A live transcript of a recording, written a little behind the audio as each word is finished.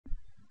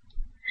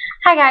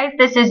Hi guys,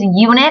 this is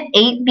Unit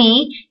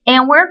 8B,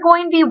 and we're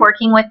going to be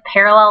working with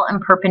parallel and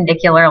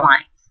perpendicular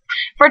lines.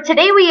 For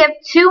today, we have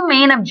two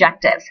main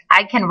objectives.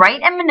 I can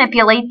write and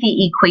manipulate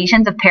the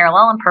equations of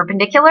parallel and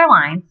perpendicular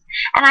lines,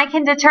 and I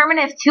can determine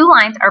if two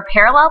lines are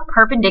parallel,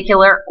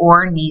 perpendicular,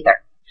 or neither.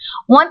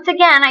 Once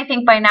again, I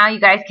think by now you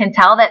guys can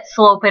tell that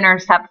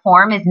slope-intercept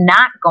form is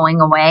not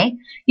going away.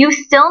 You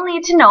still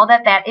need to know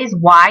that that is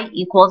y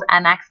equals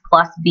mx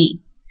plus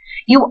b.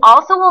 You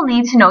also will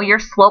need to know your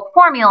slope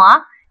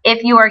formula.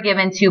 If you are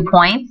given 2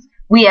 points,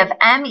 we have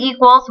m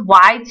equals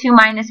y2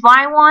 minus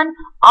y1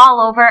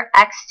 all over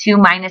x2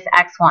 minus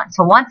x1.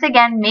 So once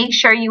again, make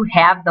sure you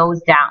have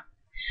those down.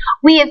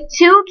 We have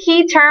two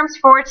key terms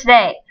for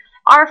today.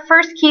 Our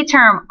first key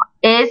term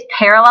is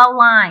parallel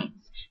lines.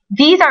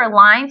 These are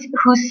lines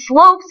whose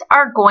slopes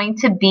are going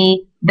to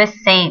be the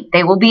same.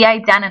 They will be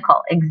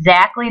identical,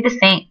 exactly the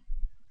same.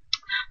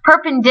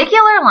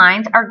 Perpendicular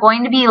lines are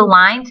going to be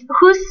lines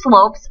whose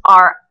slopes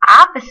are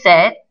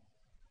opposite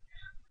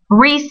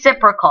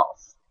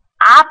reciprocals.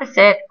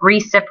 Opposite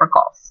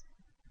reciprocals.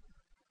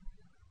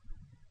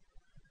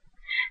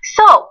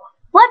 So,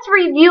 let's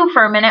review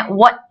for a minute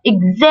what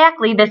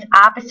exactly this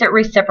opposite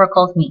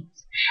reciprocals means.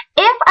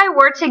 If I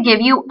were to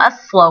give you a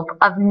slope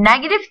of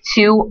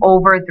 -2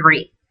 over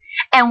 3,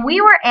 and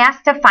we were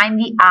asked to find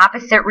the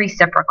opposite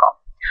reciprocal.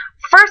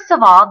 First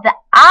of all, the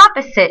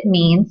opposite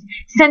means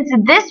since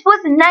this was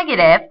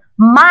negative,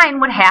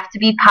 mine would have to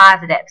be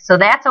positive. So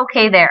that's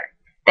okay there.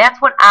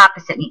 That's what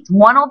opposite means.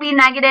 One will be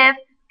negative,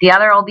 the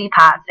other will be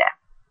positive.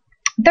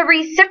 The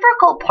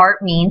reciprocal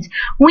part means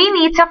we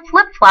need to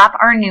flip-flop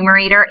our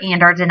numerator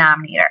and our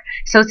denominator.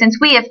 So since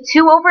we have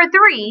 2 over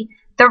 3,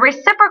 the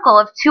reciprocal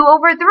of 2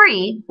 over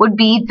 3 would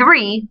be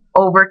 3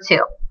 over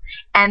 2.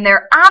 And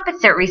they're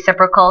opposite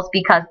reciprocals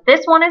because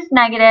this one is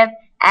negative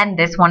and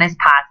this one is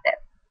positive.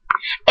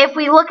 If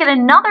we look at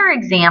another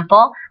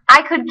example,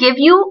 I could give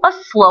you a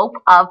slope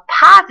of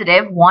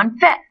positive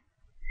 1/5.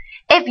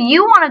 If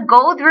you want to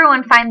go through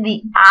and find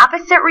the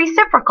opposite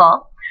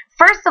reciprocal,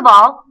 first of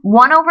all,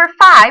 1 over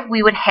 5,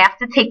 we would have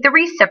to take the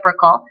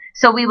reciprocal,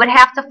 so we would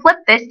have to flip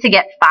this to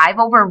get 5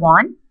 over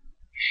 1.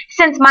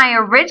 Since my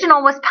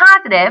original was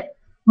positive,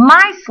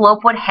 my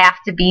slope would have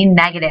to be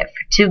negative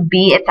to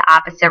be its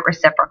opposite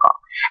reciprocal.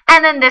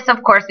 And then this,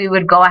 of course, we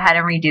would go ahead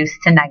and reduce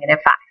to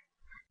 -5.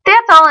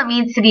 That's all it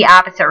means to be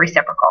opposite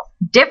reciprocals.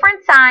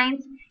 Different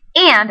signs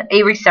and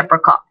a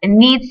reciprocal. It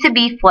needs to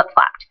be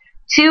flip-flopped.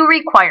 2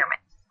 requirements.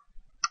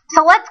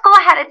 So let's go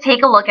ahead and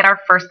take a look at our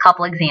first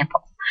couple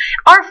examples.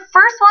 Our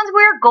first ones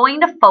we're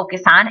going to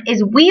focus on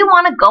is we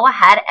want to go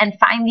ahead and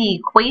find the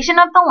equation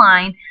of the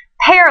line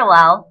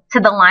parallel to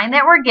the line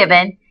that we're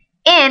given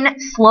in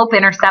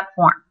slope-intercept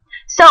form.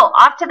 So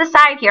off to the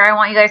side here, I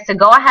want you guys to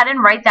go ahead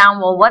and write down,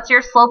 well, what's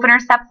your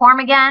slope-intercept form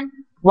again?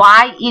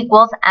 Y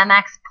equals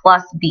mx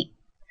plus b.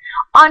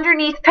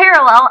 Underneath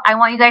parallel, I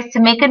want you guys to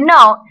make a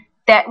note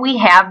that we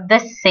have the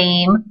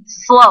same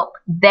slope.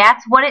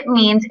 That's what it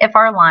means if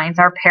our lines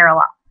are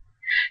parallel.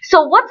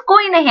 So what's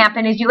going to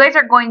happen is you guys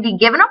are going to be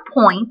given a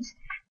point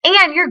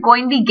and you're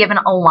going to be given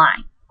a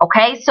line.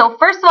 Okay, so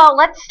first of all,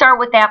 let's start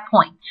with that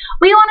point.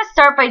 We want to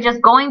start by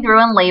just going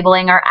through and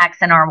labeling our x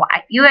and our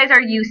y. You guys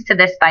are used to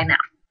this by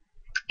now.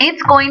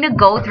 It's going to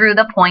go through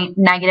the point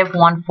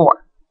 -1/4.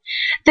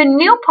 The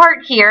new part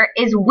here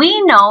is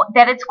we know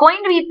that it's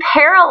going to be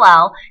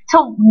parallel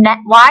to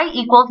y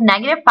equals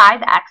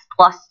 -5x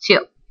plus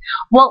 2.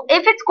 Well,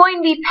 if it's going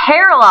to be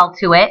parallel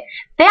to it,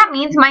 that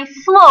means my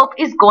slope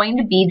is going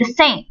to be the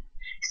same.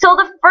 So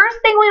the first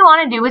thing we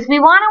want to do is we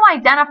want to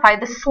identify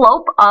the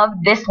slope of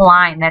this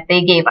line that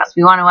they gave us.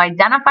 We want to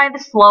identify the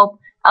slope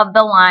of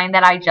the line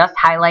that I just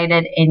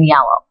highlighted in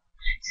yellow.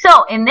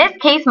 So in this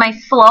case, my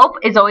slope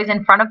is always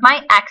in front of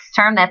my x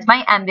term. That's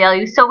my m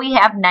value. So we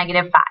have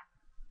 -5.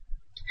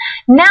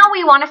 Now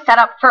we want to set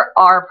up for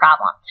our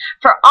problem.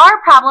 For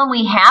our problem,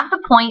 we have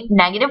the point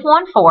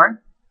 -1/4.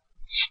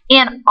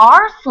 And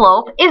our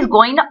slope is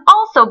going to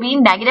also be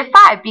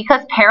 -5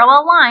 because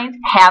parallel lines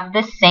have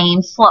the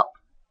same slope.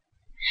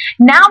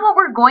 Now what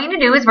we're going to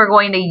do is we're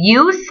going to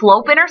use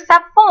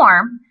slope-intercept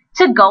form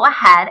to go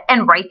ahead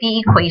and write the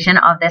equation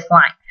of this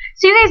line.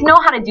 So you guys know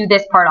how to do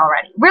this part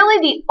already. Really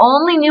the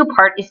only new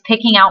part is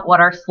picking out what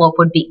our slope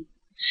would be.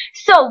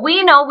 So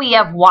we know we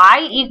have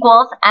y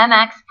equals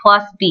mx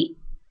plus b.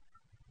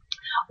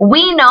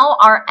 We know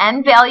our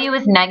n value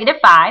is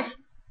 -5.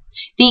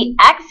 The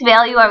x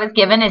value I was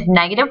given is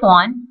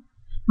 -1.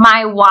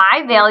 My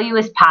y value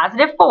is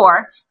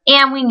 +4.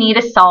 And we need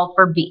to solve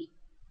for b.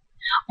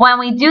 When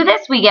we do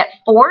this, we get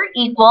 4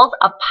 equals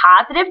a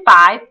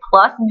 +5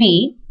 plus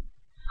b.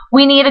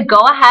 We need to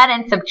go ahead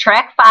and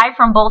subtract 5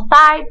 from both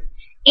sides.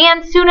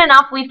 And soon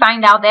enough, we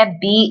find out that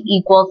b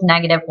equals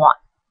 -1.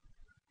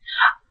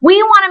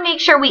 We want to make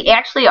sure we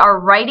actually are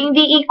writing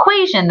the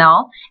equation,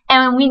 though.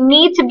 And we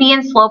need to be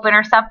in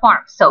slope-intercept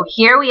form. So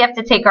here we have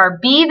to take our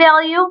b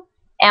value.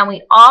 And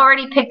we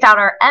already picked out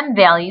our m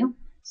value.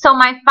 So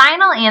my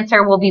final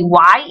answer will be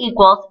y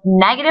equals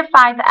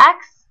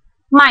 -5x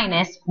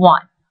minus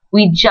 1.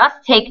 We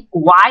just take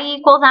y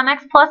equals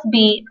mx plus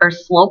b, or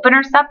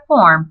slope-intercept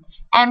form,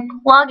 and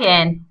plug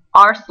in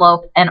our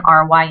slope and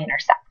our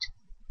y-intercept.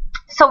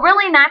 So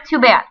really not too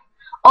bad.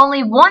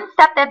 Only one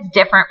step that's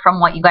different from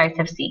what you guys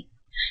have seen.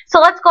 So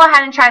let's go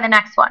ahead and try the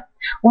next one.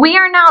 We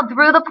are now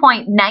through the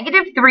point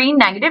 -3,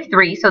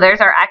 -3, so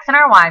there's our x and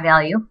our y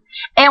value,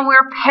 and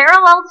we're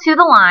parallel to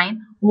the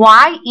line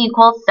y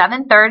equals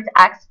 7/3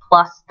 x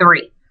plus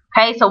 3.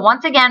 Okay, so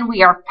once again,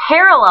 we are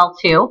parallel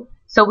to,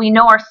 so we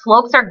know our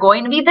slopes are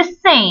going to be the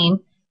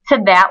same to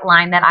that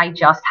line that I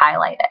just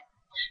highlighted.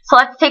 So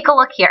let's take a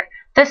look here.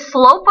 The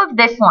slope of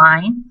this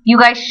line, you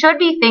guys should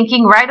be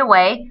thinking right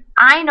away,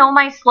 I know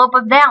my slope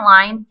of that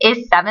line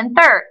is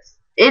 7/3.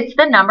 It's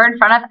the number in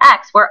front of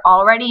x. We're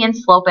already in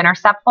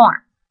slope-intercept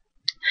form.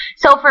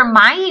 So for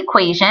my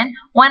equation,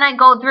 when I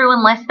go through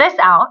and list this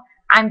out,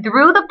 I'm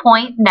through the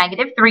point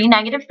 -3,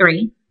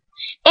 -3,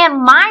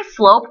 and my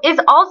slope is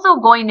also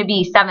going to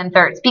be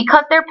 7/3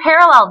 because they're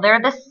parallel. They're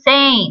the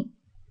same.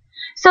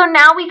 So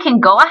now we can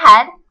go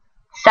ahead,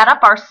 set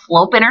up our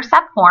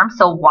slope-intercept form,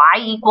 so y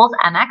equals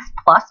mx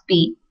plus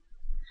b.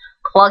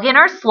 Plug in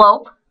our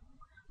slope.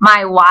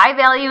 My y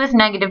value is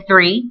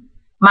 -3.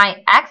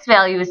 My x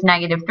value is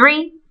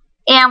 -3.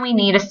 And we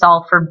need to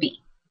solve for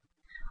b.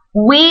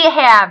 We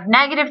have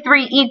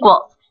 -3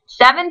 equals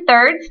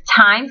 7/3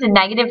 times a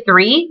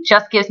 -3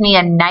 just gives me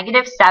a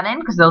 -7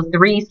 because those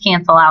 3's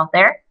cancel out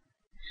there,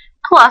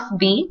 plus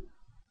b.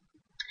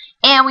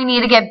 And we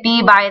need to get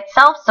b by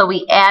itself, so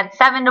we add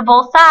 7 to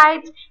both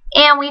sides,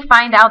 and we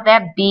find out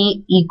that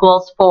b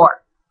equals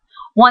 4.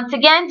 Once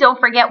again, don't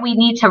forget we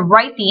need to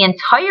write the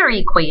entire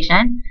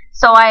equation.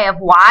 So I have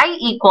y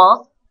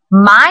equals,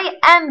 my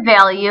m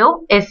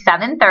value is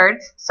 7/3,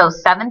 so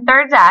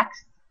 7/3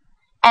 x,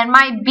 and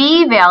my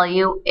b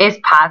value is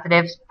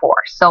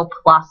 +4, so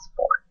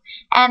 +4.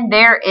 And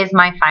there is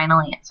my final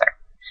answer.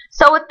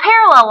 So with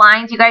parallel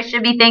lines, you guys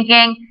should be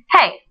thinking,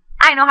 hey,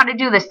 I know how to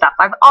do this stuff.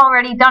 I've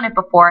already done it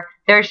before.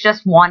 There's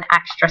just one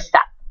extra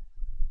step.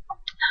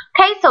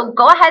 Okay, so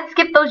go ahead,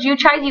 skip those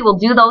U-tries. You will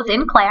do those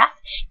in class,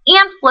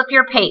 and flip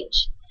your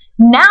page.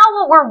 Now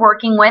what we're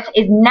working with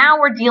is now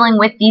we're dealing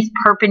with these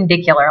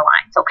perpendicular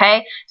lines,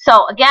 okay?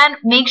 So again,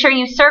 make sure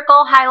you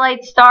circle,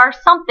 highlight, star,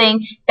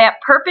 something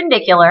that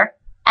perpendicular.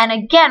 And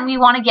again, we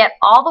want to get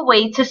all the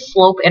way to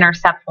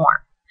slope-intercept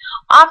form.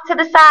 Off to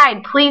the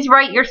side, please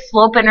write your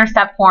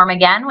slope-intercept form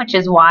again, which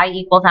is y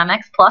equals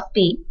mx plus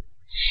b.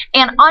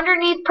 And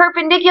underneath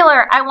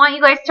perpendicular, I want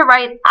you guys to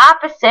write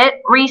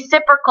opposite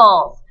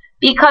reciprocals.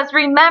 Because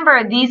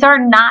remember, these are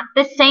not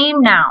the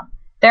same now.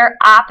 They're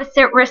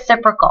opposite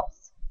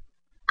reciprocals.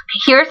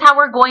 Here's how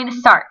we're going to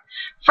start.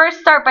 First,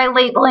 start by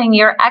labeling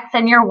your x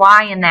and your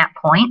y in that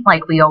point,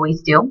 like we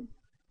always do.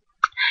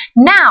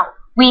 Now,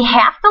 we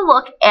have to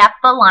look at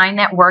the line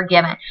that we're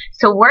given.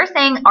 So we're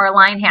saying our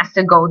line has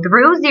to go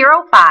through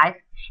 0, 5,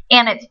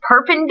 and it's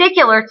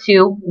perpendicular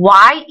to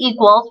y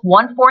equals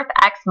 1/4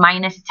 x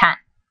minus 10.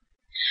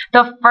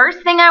 The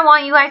first thing I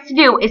want you guys to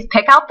do is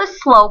pick out the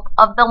slope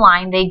of the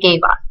line they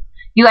gave us.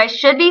 You guys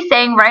should be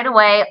saying right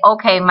away,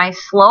 okay, my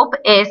slope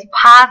is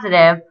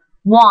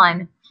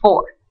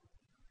 +1/4.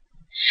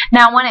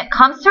 Now, when it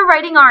comes to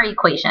writing our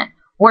equation,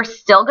 we're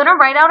still going to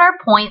write out our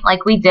point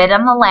like we did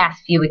on the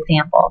last few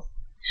examples.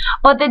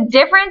 But the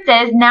difference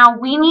is now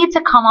we need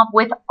to come up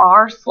with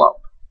our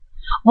slope.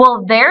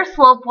 Well, their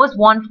slope was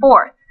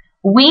 1/4.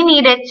 We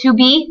need it to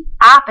be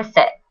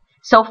opposite.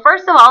 So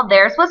first of all,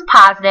 theirs was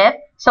positive,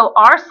 so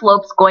our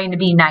slope's going to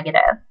be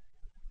negative.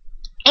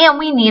 And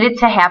we need it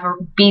to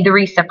be the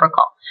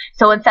reciprocal.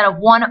 So instead of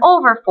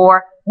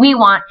 1/4, we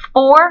want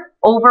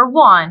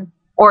 4/1,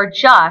 or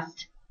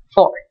just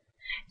 4.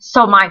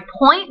 So my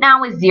point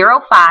now is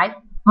 0, 5.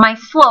 My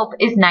slope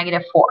is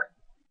 -4.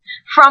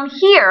 From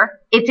here,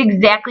 it's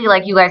exactly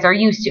like you guys are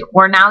used to.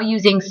 We're now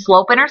using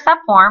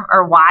slope-intercept form,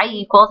 or y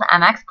equals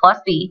mx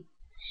plus b,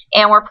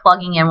 and we're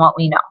plugging in what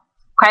we know.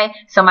 Okay,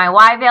 so my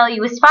y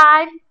value is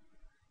 5,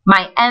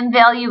 my m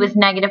value is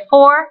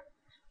 -4,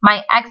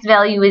 my x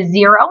value is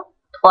 0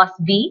 plus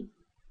b.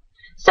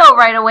 So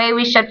right away,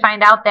 we should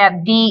find out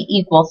that b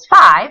equals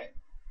 5.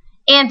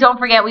 And don't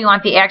forget, we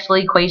want the actual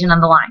equation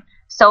of the line.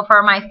 So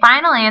for my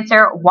final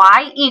answer,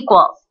 y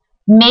equals,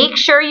 make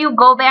sure you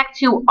go back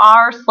to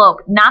our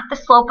slope, not the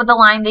slope of the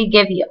line they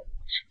give you.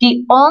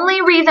 The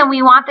only reason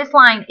we want this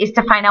line is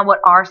to find out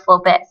what our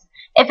slope is.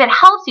 If it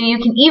helps you, you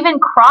can even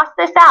cross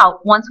this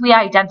out once we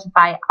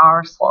identify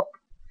our slope.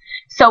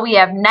 So we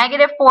have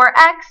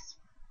 -4x,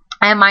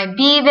 and my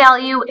b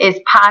value is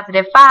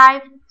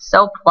 +5,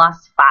 so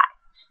 +5.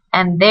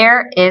 And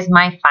there is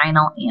my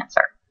final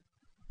answer.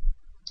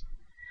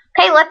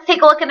 Okay, let's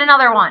take a look at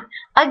another one.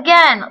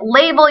 Again,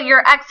 label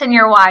your x and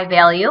your y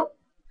value.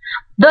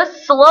 The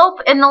slope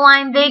in the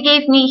line they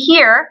gave me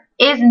here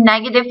is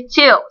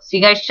 -2. So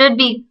you guys should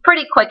be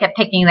pretty quick at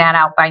picking that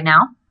out by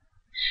now.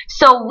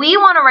 So we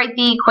want to write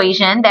the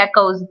equation that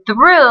goes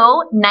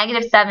through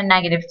 -7,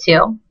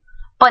 -2.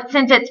 But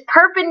since it's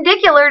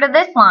perpendicular to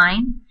this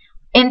line,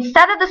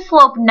 instead of the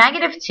slope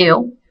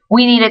 -2,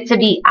 we need it to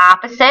be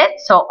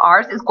opposite. So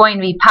ours is going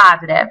to be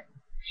positive.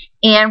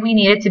 And we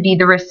need it to be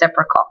the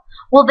reciprocal.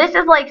 Well, this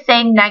is like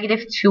saying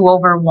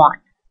 -2/1.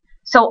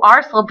 So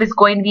our slope is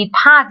going to be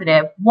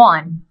positive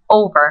 1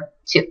 over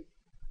 2.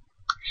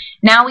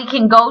 Now we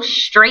can go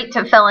straight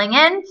to filling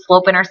in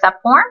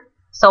slope-intercept form.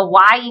 So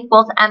y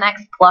equals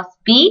mx plus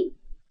b.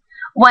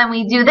 When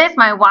we do this,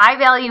 my y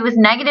value is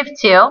negative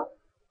 2.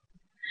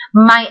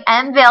 My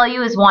m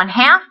value is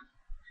 1/2.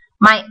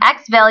 My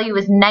x value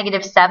is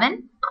negative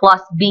 7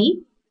 plus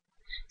b.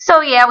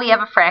 So yeah, we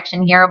have a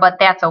fraction here, but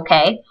that's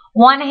okay.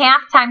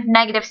 1/2 times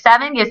negative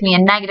 7 gives me a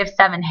negative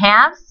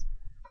 7/2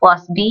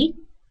 plus b.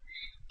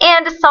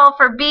 And to solve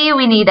for b,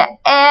 we need to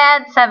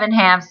add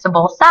 7/2 to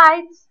both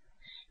sides.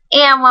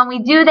 And when we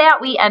do that,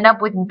 we end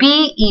up with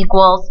b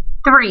equals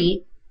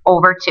 3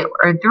 over 2,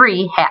 or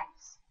 3/2.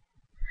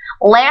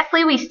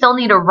 Lastly, we still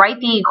need to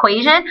write the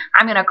equation.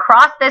 I'm going to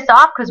cross this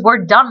off because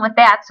we're done with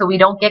that so we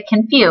don't get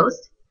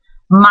confused.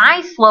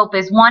 My slope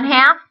is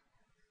 1/2.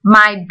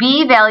 My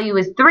b value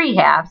is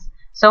 3/2.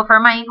 So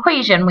for my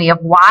equation, we have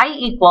y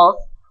equals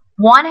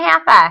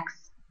 1/2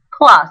 x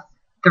plus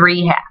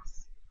 3/2.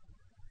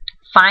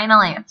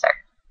 Final answer.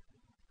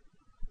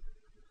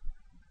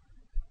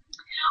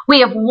 We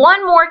have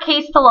one more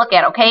case to look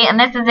at, okay? And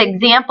this is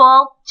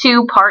example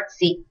 2, part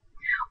C.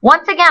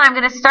 Once again, I'm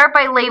going to start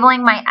by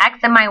labeling my x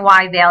and my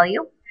y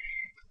value.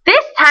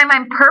 This time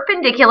I'm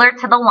perpendicular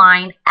to the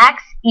line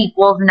x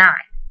equals 9.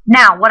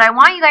 Now, what I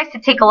want you guys to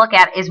take a look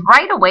at is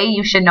right away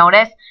you should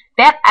notice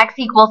that x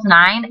equals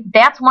 9,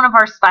 that's one of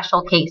our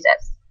special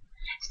cases.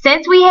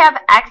 Since we have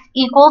x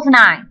equals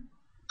 9,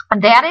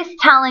 that is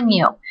telling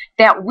you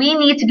that we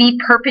need to be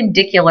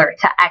perpendicular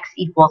to x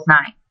equals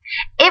 9.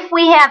 If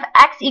we have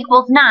x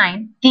equals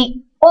 9,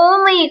 the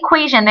only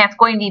equation that's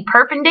going to be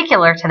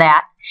perpendicular to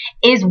that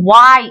is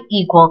y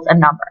equals a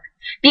number.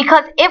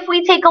 Because if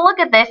we take a look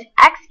at this,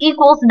 x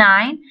equals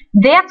 9,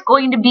 that's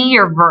going to be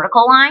your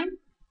vertical line.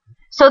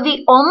 So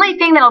the only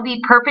thing that will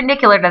be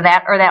perpendicular to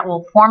that, or that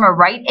will form a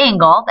right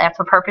angle, that's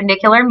what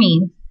perpendicular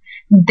means,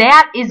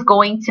 that is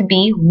going to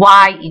be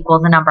y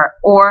equals a number,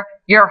 or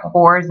your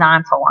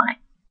horizontal line.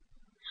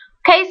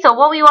 Okay, so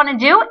what we want to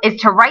do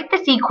is to write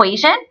this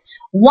equation.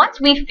 Once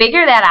we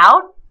figure that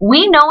out,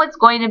 we know it's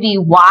going to be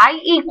y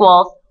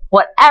equals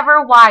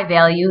whatever y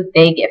value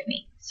they give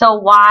me. So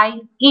y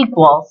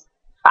equals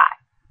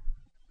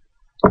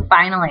 5.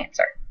 Final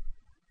answer.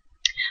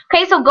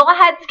 Okay, so go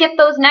ahead, skip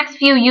those next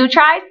few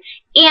U-tries,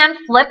 and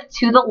flip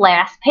to the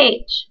last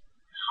page.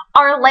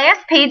 Our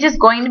last page is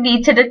going to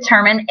be to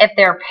determine if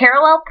they're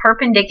parallel,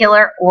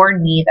 perpendicular, or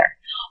neither.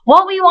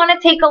 What we want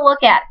to take a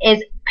look at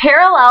is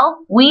parallel,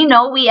 we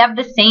know we have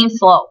the same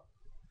slope.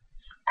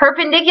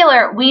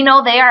 Perpendicular, we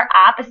know they are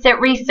opposite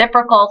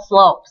reciprocal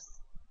slopes.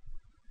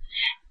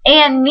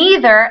 And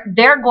neither,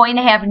 they're going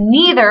to have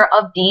neither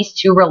of these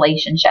two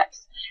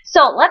relationships.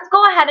 So let's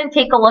go ahead and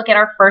take a look at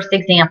our first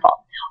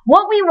example.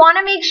 What we want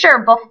to make sure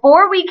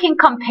before we can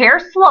compare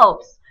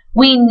slopes,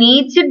 we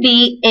need to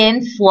be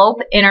in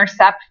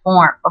slope-intercept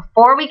form.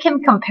 Before we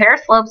can compare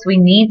slopes, we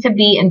need to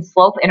be in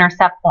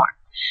slope-intercept form.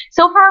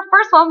 So for our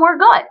first one, we're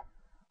good.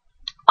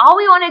 All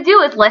we want to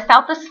do is list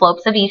out the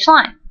slopes of each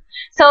line.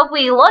 So if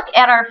we look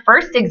at our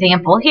first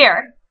example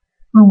here,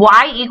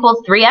 y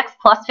equals 3x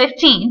plus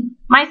 15,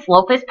 my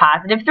slope is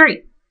positive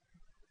 3.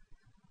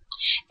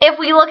 If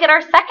we look at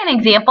our second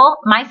example,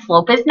 my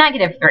slope is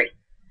negative 3.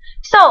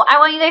 So I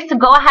want you guys to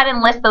go ahead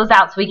and list those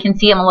out so we can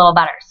see them a little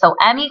better. So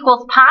m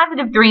equals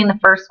positive 3 in the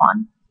first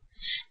one.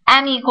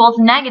 M equals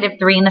negative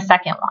 3 in the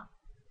second one.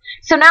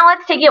 So now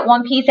let's take it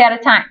one piece at a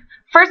time.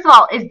 First of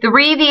all, is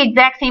 3 the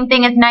exact same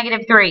thing as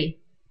negative 3?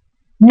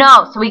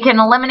 No, so we can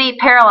eliminate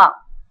parallel.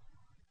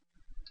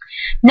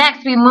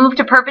 Next, we move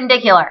to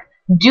perpendicular.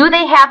 Do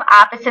they have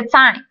opposite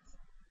signs?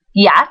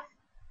 Yes.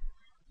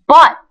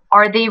 But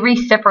are they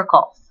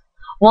reciprocals?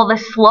 Well, the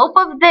slope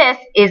of this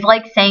is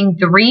like saying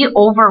 3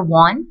 over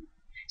 1.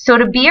 So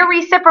to be a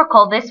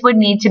reciprocal, this would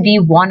need to be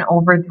 1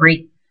 over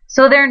 3.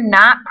 So they're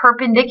not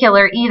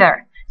perpendicular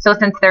either. So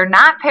since they're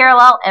not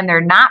parallel and they're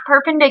not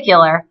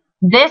perpendicular,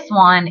 this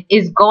one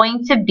is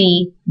going to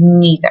be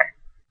neither.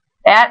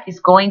 That is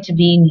going to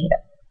be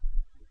neither.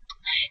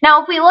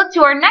 Now, if we look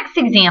to our next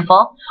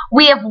example,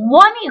 we have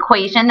one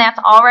equation that's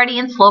already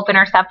in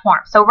slope-intercept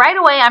form. So right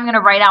away, I'm going to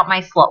write out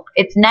my slope.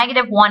 It's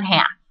negative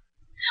 1/2.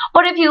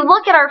 But if you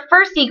look at our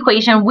first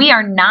equation, we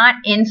are not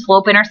in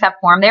slope-intercept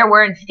form there.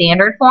 We're in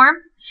standard form.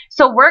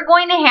 So we're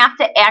going to have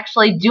to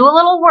actually do a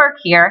little work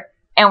here,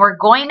 and we're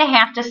going to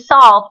have to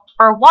solve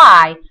for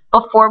y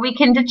before we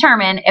can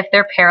determine if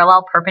they're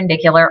parallel,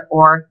 perpendicular,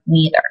 or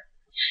neither.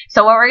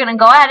 So what we're going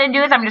to go ahead and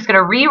do is I'm just going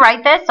to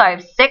rewrite this. So I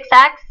have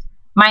 6x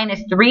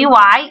minus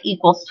 3y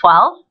equals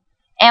 12,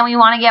 and we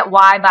want to get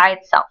y by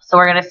itself. So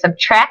we're going to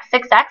subtract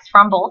 6x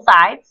from both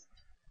sides.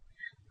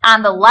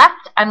 On the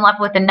left, I'm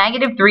left with a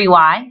negative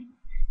 3y.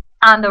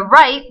 On the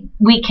right,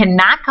 we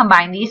cannot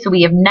combine these, so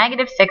we have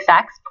negative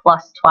 6x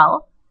plus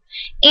 12.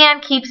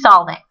 And keep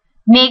solving.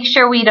 Make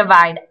sure we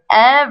divide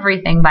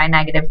everything by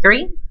negative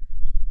 3.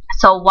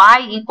 So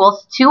y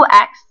equals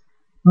 2x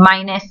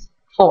minus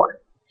 4.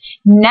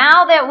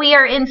 Now that we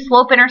are in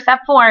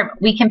slope-intercept form,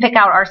 we can pick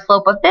out our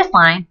slope of this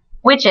line,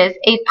 which is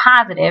a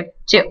positive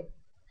 2.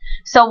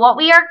 So what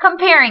we are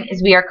comparing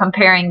is we are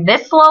comparing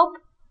this slope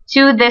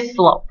to this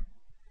slope.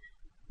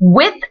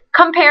 With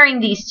comparing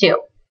these two,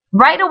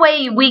 right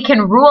away we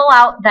can rule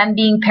out them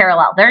being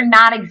parallel. They're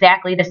not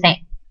exactly the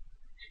same.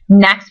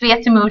 Next, we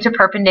have to move to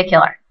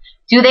perpendicular.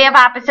 Do they have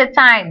opposite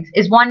signs?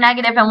 Is one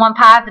negative and one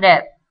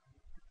positive?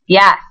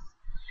 Yes.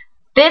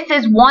 This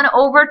is 1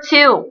 over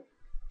 2.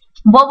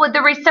 What would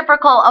the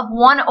reciprocal of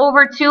 1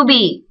 over 2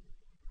 be?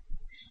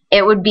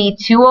 It would be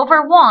 2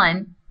 over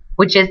 1,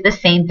 which is the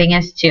same thing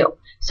as 2.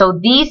 So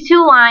these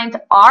two lines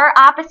are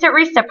opposite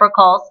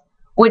reciprocals,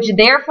 which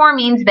therefore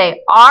means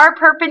they are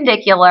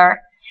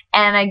perpendicular.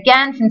 And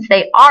again, since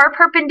they are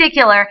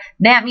perpendicular,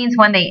 that means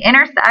when they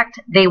intersect,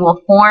 they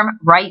will form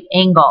right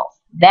angles.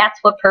 That's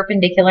what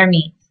perpendicular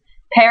means.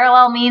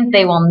 Parallel means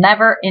they will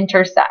never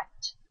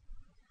intersect.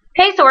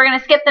 Okay, so we're going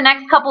to skip the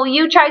next couple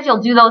U tries.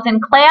 You'll do those in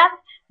class.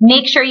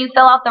 Make sure you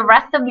fill out the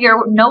rest of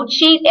your note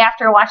sheet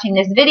after watching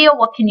this video.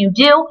 What can you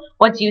do?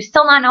 What do you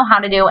still not know how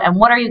to do? And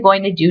what are you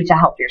going to do to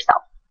help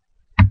yourself?